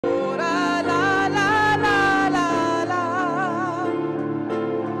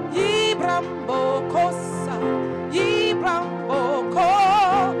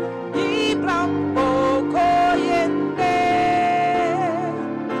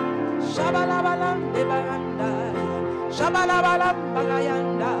Shabalabalam de Baganda, Shabalabalam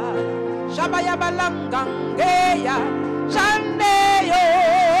Bagayanda, Shabayabalam Gangeya, Shandeyo,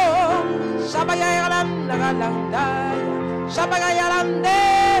 Shabayalam Nagalanda, Shabayalam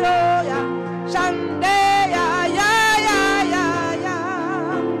Deroya, Shandeya, ya.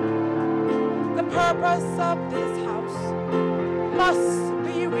 The purpose of this house must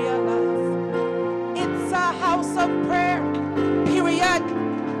be realized. It's a house of prayer, period.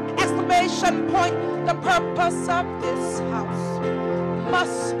 Exclamation point. The purpose of this house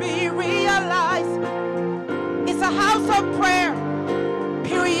must be realized. It's a house of prayer,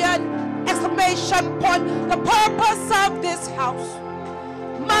 period. Exclamation point. The purpose of this house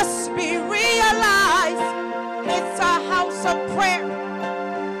must be realized. It's a house of prayer,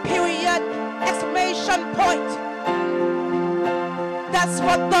 period. Exclamation point. That's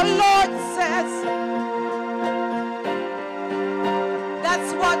what the Lord says.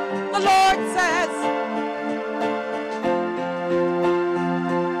 That's what the Lord says.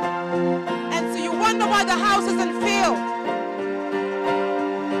 And so you wonder why the house isn't filled.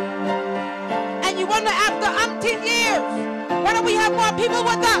 And you wonder after umpteen years, why don't we have more people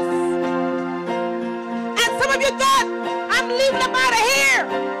with us? And some of you thought, I'm leaving them out of here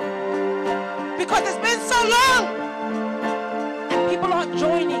because it's been so long and people aren't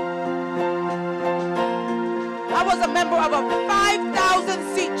joining. I was a member of a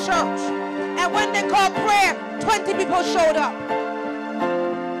 5,000 seat church, and when they called prayer, 20 people showed up.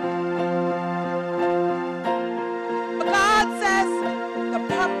 But God says the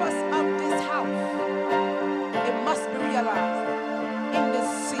purpose of this house, it must be realized in this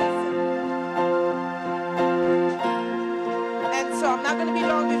season. And so I'm not going to be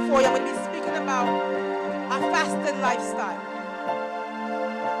long before you. I'm going to be speaking about a fasted lifestyle.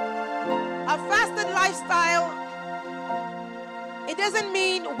 A fasted lifestyle, it doesn't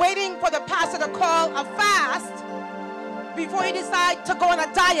mean waiting for the pastor to call a fast before you decide to go on a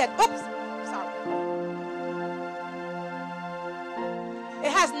diet. Oops, sorry.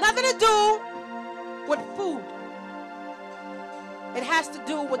 It has nothing to do with food. It has to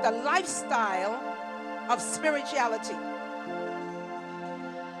do with the lifestyle of spirituality.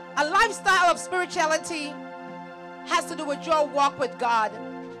 A lifestyle of spirituality has to do with your walk with God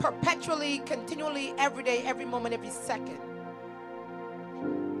perpetually, continually, every day, every moment, every second.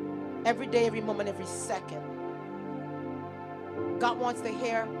 Every day, every moment, every second. God wants to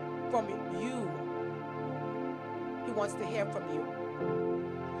hear from you. He wants to hear from you.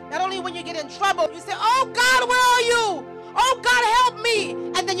 Not only when you get in trouble, you say, oh God, where are you? Oh God, help me.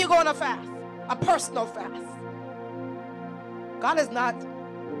 And then you go on a fast, a personal fast. God is not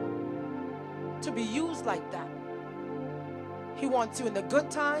to be used like that. He wants you in the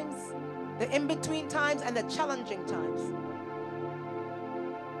good times, the in-between times, and the challenging times.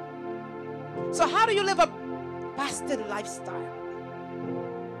 So how do you live a fasted lifestyle?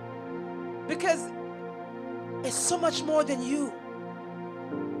 Because it's so much more than you.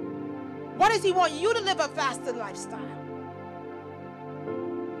 Why does he want you to live a fasted lifestyle?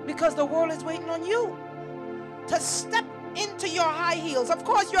 Because the world is waiting on you to step into your high heels. Of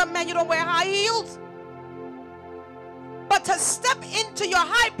course, you're a man, you don't wear high heels. But to step into your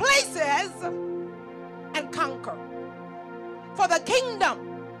high places and conquer for the kingdom.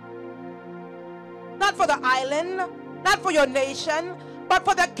 Not for the island, not for your nation, but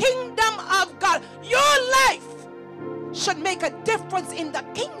for the kingdom of God. Your life should make a difference in the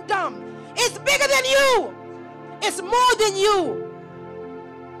kingdom. It's bigger than you. It's more than you.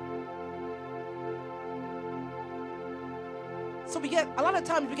 So a lot of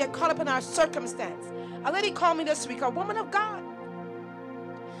times we get caught up in our circumstance. A lady called me this week, a woman of God.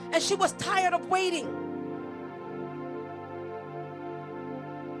 And she was tired of waiting.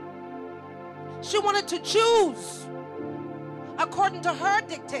 She wanted to choose according to her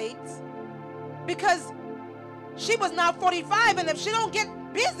dictates because she was now 45, and if she don't get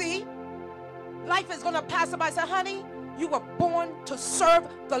busy, life is going to pass her by. I said, honey, you were born to serve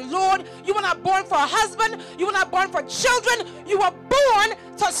the Lord. You were not born for a husband. You were not born for children. You were born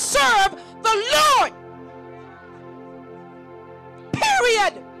to serve the Lord.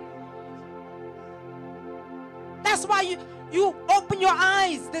 Period. That's why you open your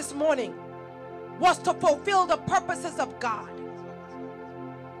eyes this morning, was to fulfill the purposes of God.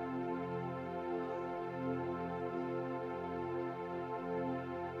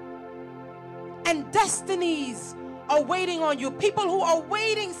 And destinies are waiting on you. People who are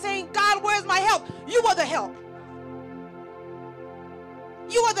waiting, saying, God, where's my help? You are the help.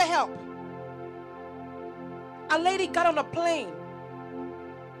 You are the help. A lady got on a plane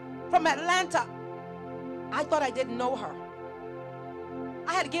from Atlanta. I thought I didn't know her.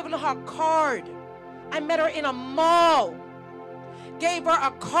 I had given her a card. I met her in a mall. Gave her a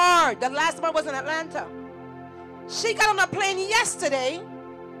card. The last one was in Atlanta. She got on a plane yesterday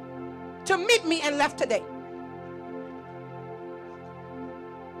to meet me and left today.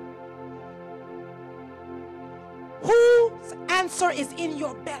 Whose answer is in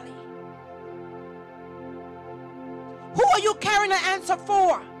your belly? Who are you carrying an answer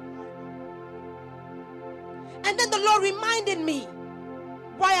for? And then the Lord reminded me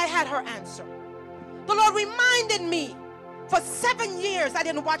why I had her answer. The Lord reminded me, for 7 years I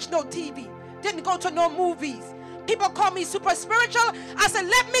didn't watch no TV, didn't go to no movies. People call me super spiritual. I said,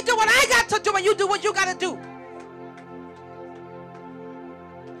 let me do what I got to do and you do what you got to do.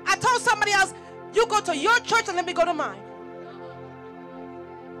 I told somebody else, you go to your church and let me go to mine.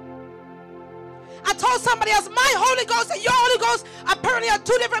 I told somebody else, my Holy Ghost and your Holy Ghost apparently are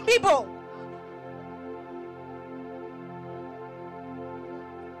two different people.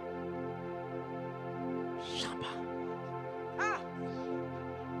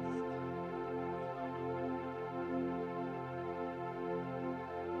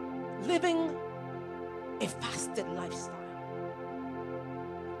 Living a fasted lifestyle.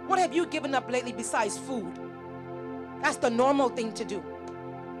 What have you given up lately besides food? That's the normal thing to do.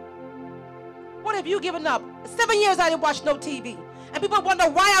 What have you given up? 7 years I didn't watch no TV. And people wonder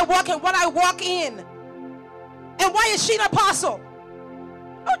why I walk in what I walk in. And why is she an apostle?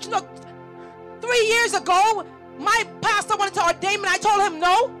 Don't you know, 3 years ago, my pastor wanted to ordain me and I told him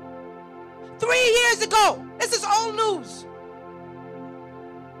no. 3 years ago. This is old news.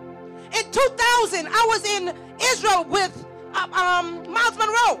 In 2000, I was in Israel with Miles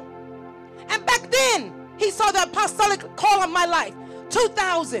Monroe. And back then, he saw the apostolic call on my life.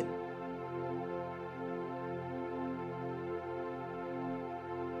 2000.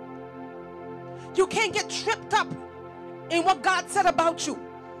 You can't get tripped up in what God said about you.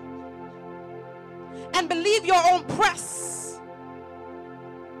 And believe your own press.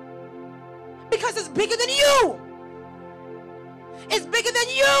 Because it's bigger than you. It's bigger than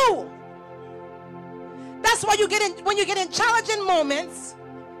you. That's why when you get in challenging moments,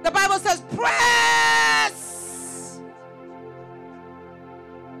 the Bible says, press.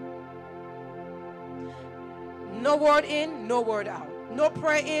 No word in, no word out. No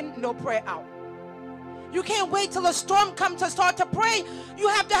prayer in, no prayer out. You can't wait till a storm comes to start to pray. You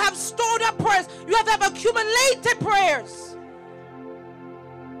have to have stored up prayers. You have to have accumulated prayers.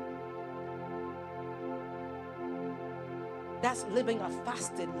 That's living a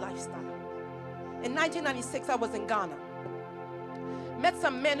fasted lifestyle. In 1996, I was in Ghana. Met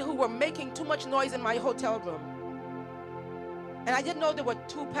some men who were making too much noise in my hotel room. And I didn't know there were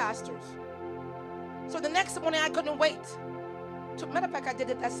two pastors. So the next morning, I couldn't wait. Matter of fact, I did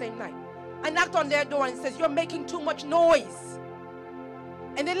it that same night. I knocked on their door and says, you're making too much noise.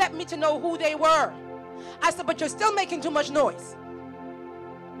 And they let me to know who they were. I said, but you're still making too much noise.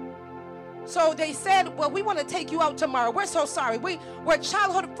 So they said, well, we want to take you out tomorrow. We're so sorry. We're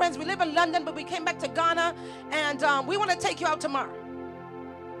childhood friends. We live in London, but we came back to Ghana, and we want to take you out tomorrow.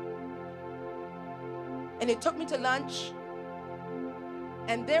 And they took me to lunch.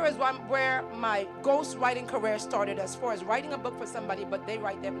 And there is where my ghost writing career started, as far as writing a book for somebody, but they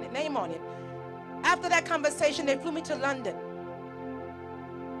write their name on it. After that conversation, they flew me to London.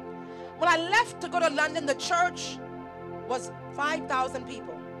 When I left to go to London, the church was 5,000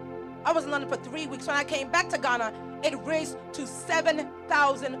 people. I was in London for 3 weeks. When I came back to Ghana, it raised to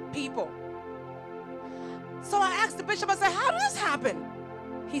 7,000 people. So I asked the bishop, I said, how did this happen?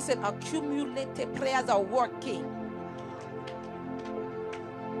 He said, accumulated prayers are working.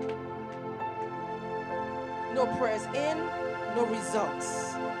 No prayers in, no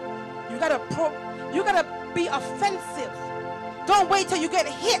results. You gotta be offensive. Don't wait till you get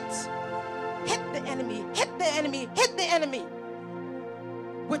hit. Hit the enemy, hit the enemy, hit the enemy.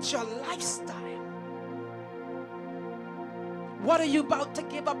 With your lifestyle. What are you about to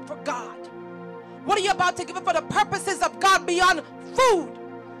give up for God? What are you about to give up for the purposes of God beyond food?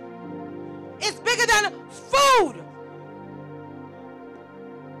 It's bigger than food.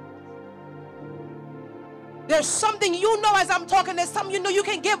 There's something you know as I'm talking, there's something you know you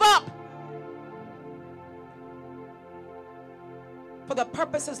can give up for the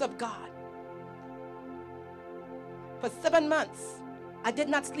purposes of God. For 7 months, I did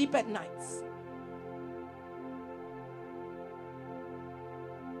not sleep at nights.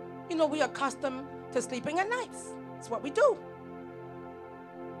 You know, we are accustomed to sleeping at nights. It's what we do.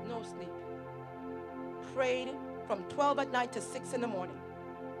 No sleep. Prayed from 12 at night to 6 in the morning.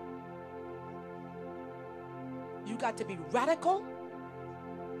 You got to be radical.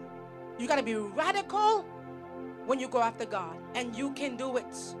 You got to be radical when you go after God, and you can do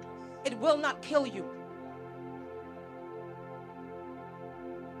it. It will not kill you.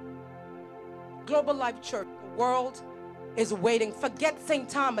 Global Life Church, the world is waiting. Forget St.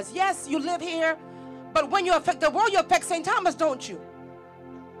 Thomas. Yes, you live here, but when you affect the world, you affect St. Thomas, don't you?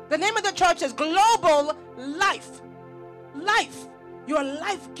 The name of the church is Global Life. Life. You're a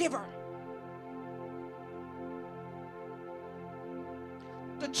life giver.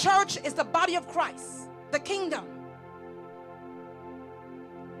 The church is the body of Christ, the kingdom.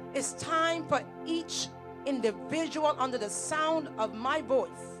 It's time for each individual under the sound of my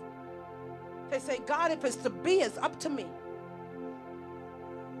voice. They say, God, if it's to be, it's up to me.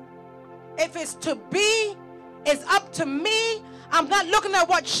 If it's to be, it's up to me. I'm not looking at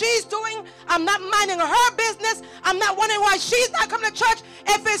what she's doing. I'm not minding her business. I'm not wondering why she's not coming to church.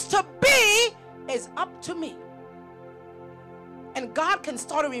 If it's to be, it's up to me. And God can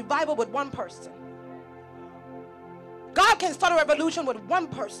start a revival with one person. God can start a revolution with one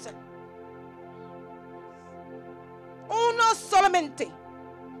person. Uno solamente.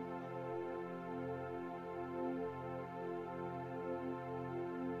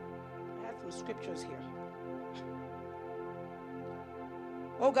 I have some scriptures here.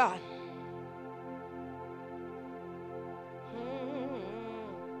 Oh God.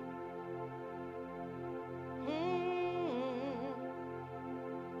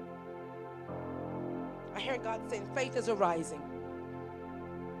 I hear God saying faith is arising.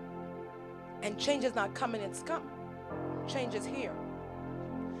 And change is not coming, it's come. Change is here.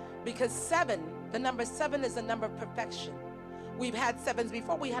 Because 7, the number 7 is the number of perfection. We've had 7s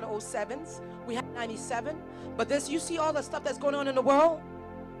before. We had 07s. We had 97. But this, you see all the stuff that's going on in the world?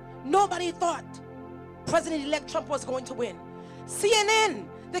 Nobody thought President-elect Trump was going to win. CNN,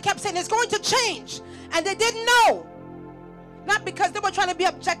 they kept saying it's going to change. And they didn't know. Not because they were trying to be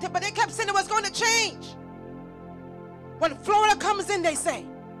objective, but they kept saying it was going to change. When Florida comes in, they say.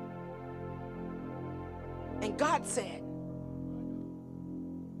 And God said,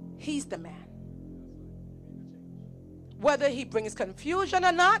 He's the man. Whether He brings confusion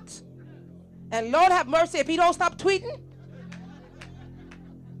or not, and Lord have mercy if He don't stop tweeting.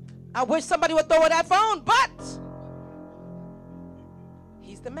 I wish somebody would throw away that phone, but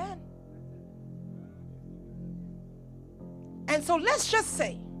He's the man. And so let's just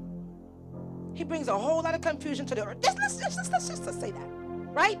say He brings a whole lot of confusion to the earth. Let's just say that,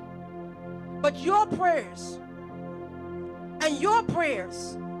 right? But your prayers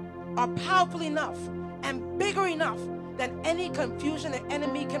are powerful enough and bigger enough than any confusion the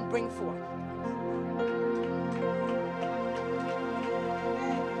enemy can bring forth.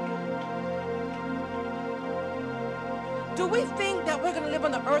 Do we think that we're going to live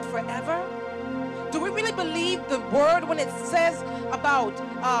on the earth forever? Do we really believe the word when it says about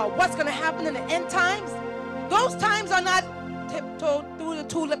what's going to happen in the end times? Those times are not tiptoe through the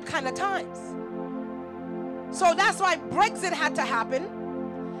tulip kind of times. So that's why Brexit had to happen.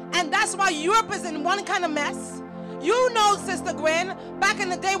 And that's why Europe is in one kind of mess. You know, Sister Gwen, back in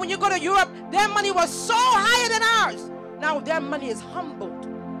the day when you go to Europe, their money was so higher than ours. Now their money is humbled.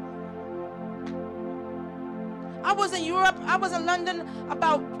 I was in Europe, I was in London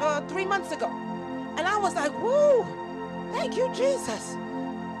about 3 months ago. And I was like, woo, thank you, Jesus.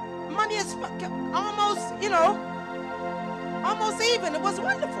 Money is almost, almost even. It was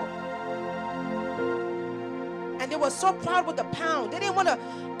wonderful. And they were so proud with the pound. They didn't want to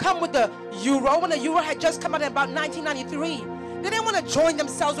come with the euro when the euro had just come out in about 1993. They didn't want to join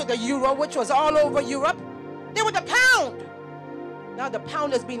themselves with the euro, which was all over Europe. They were the pound. Now the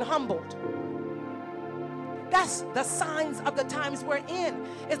pound is being humbled. That's the signs of the times we're in.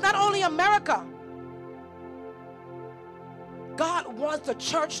 It's not only America. God wants the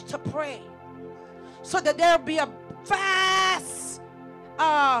church to pray so that there'll be a vast,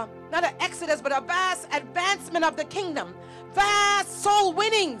 not an exodus, but a vast advancement of the kingdom, vast soul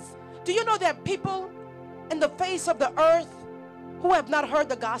winnings. Do you know there are people in the face of the earth who have not heard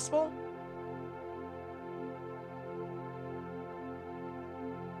the gospel?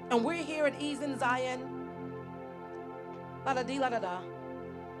 And we're here at Ease in Zion, la-da-dee, la-da-da,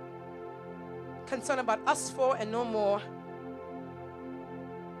 concerned about us four and no more.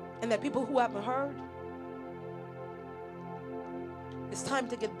 And there are people who haven't heard. It's time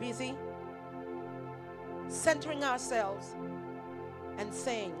to get busy, centering ourselves and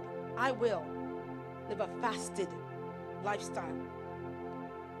saying, I will live a fasted lifestyle.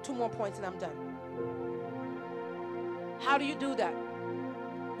 2 more points and I'm done. How do you do that?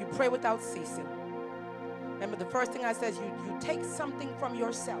 You pray without ceasing. Remember, the first thing I said is you take something from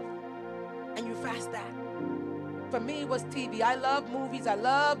yourself and you fast that. For me, it was TV. I love movies. I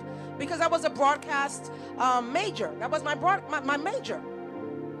love because I was a broadcast major. That was my major.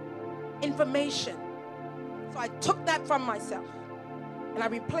 Information. So I took that from myself and I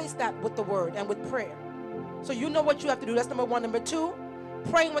replaced that with the word and with prayer. So you know what you have to do. That's number one. Number two,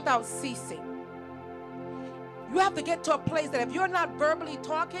 praying without ceasing. You have to get to a place that if you're not verbally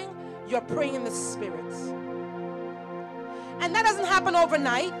talking, you're praying in the spirit. And that doesn't happen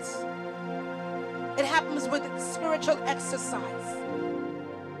overnight. It happens with spiritual exercise.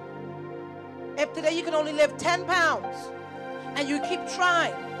 If today you can only lift 10 pounds and you keep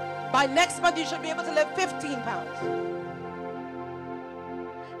trying, by next month you should be able to lift 15 pounds.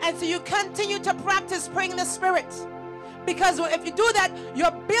 And so you continue to practice praying in the spirit. Because if you do that,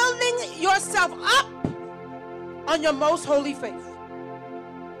 you're building yourself up on your most holy faith.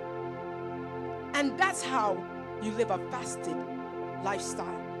 And that's how you live a fasted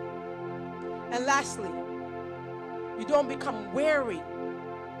lifestyle. And lastly, you don't become weary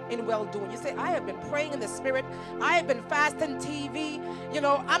in well-doing. You say, I have been praying in the spirit. I have been fasting TV. You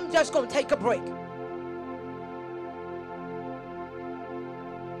know, I'm just going to take a break.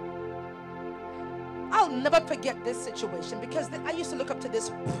 I'll never forget this situation because I used to look up to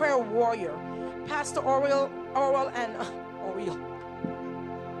this prayer warrior, Pastor Oriel and Oriel.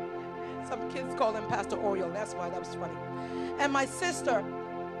 Some kids call him Pastor Oriel. That's why that was funny. And my sister,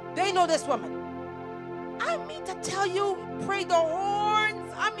 they know this woman. I mean to tell you, pray the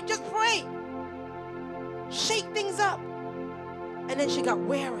horns. I mean, just pray. Shake things up. And then she got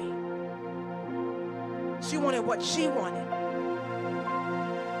weary. She wanted what she wanted.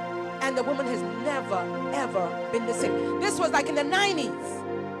 And the woman has never, ever been the same. This was like in the 90s.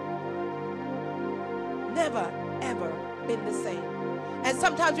 Never, ever been the same. And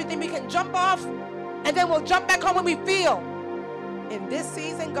sometimes we think we can jump off and then we'll jump back on when we feel. In this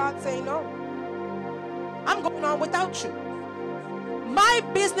season, God's saying, no. I'm going on without you. My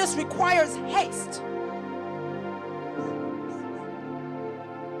business requires haste.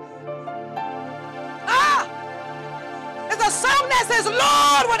 There's a song that says,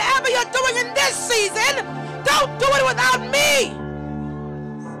 Lord, whatever you're doing in this season, don't do it without me.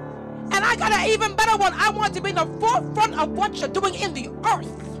 And I got an even better one. I want to be in the forefront of what you're doing in the earth.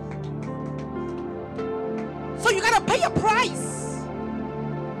 So you got to pay a price.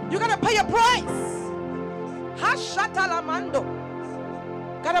 You got to pay a price. Hashatalamando.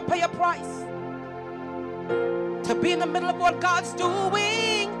 Got to pay a price to be in the middle of what God's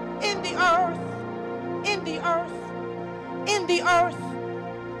doing in the earth. In the earth. In the earth.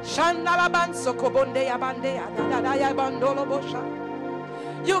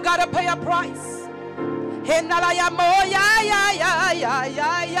 You gotta pay a price.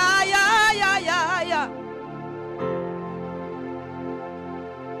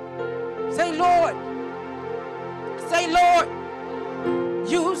 Say, Lord,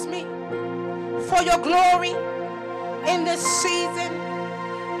 use me for your glory in this season.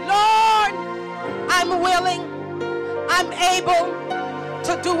 Lord, I'm willing. I'm able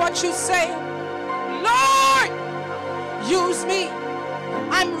to do what you say. Lord, use me.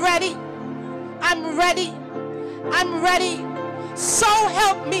 I'm ready. I'm ready. I'm ready. So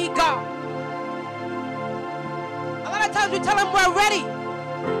help me, God. A lot of times we tell him we're ready,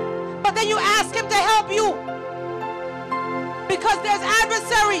 but then you ask him to help you because there's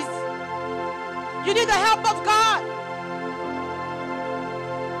adversaries. You need the help of God.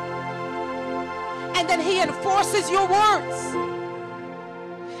 And then he enforces your words.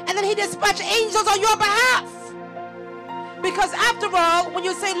 And then he dispatches angels on your behalf. Because after all, when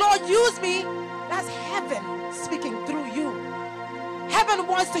you say, Lord, use me, that's heaven speaking through you. Heaven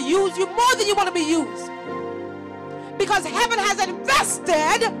wants to use you more than you want to be used. Because heaven has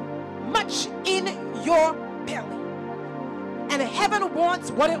invested much in your belly. And heaven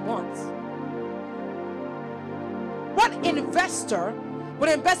wants what it wants. What investor would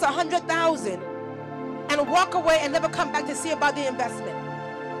invest $100,000 and walk away and never come back to see about the investment?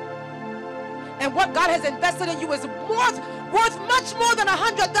 And what God has invested in you is worth much more than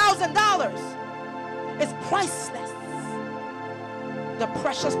 $100,000. It's priceless. The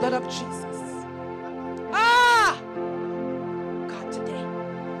precious blood of Jesus. God, today.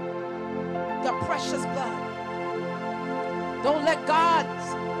 The precious blood. Don't let God's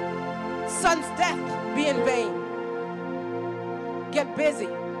son's death be in vain. Get busy.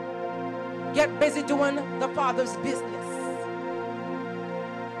 Get busy doing the Father's business.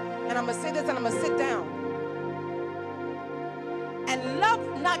 And I'm going to say this and I'm going to sit down. And love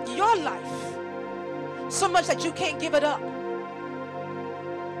not your life so much that you can't give it up.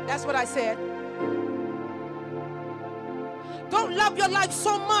 That's what I said. Don't love your life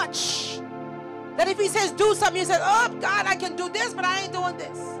so much that if he says do something, you say, oh God, I can do this, but I ain't doing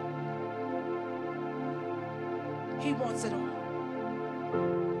this. He wants it all.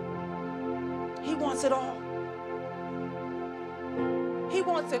 He wants it all. He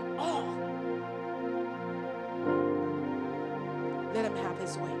wants it all. Let him have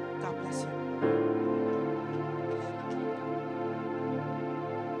his way. God bless you.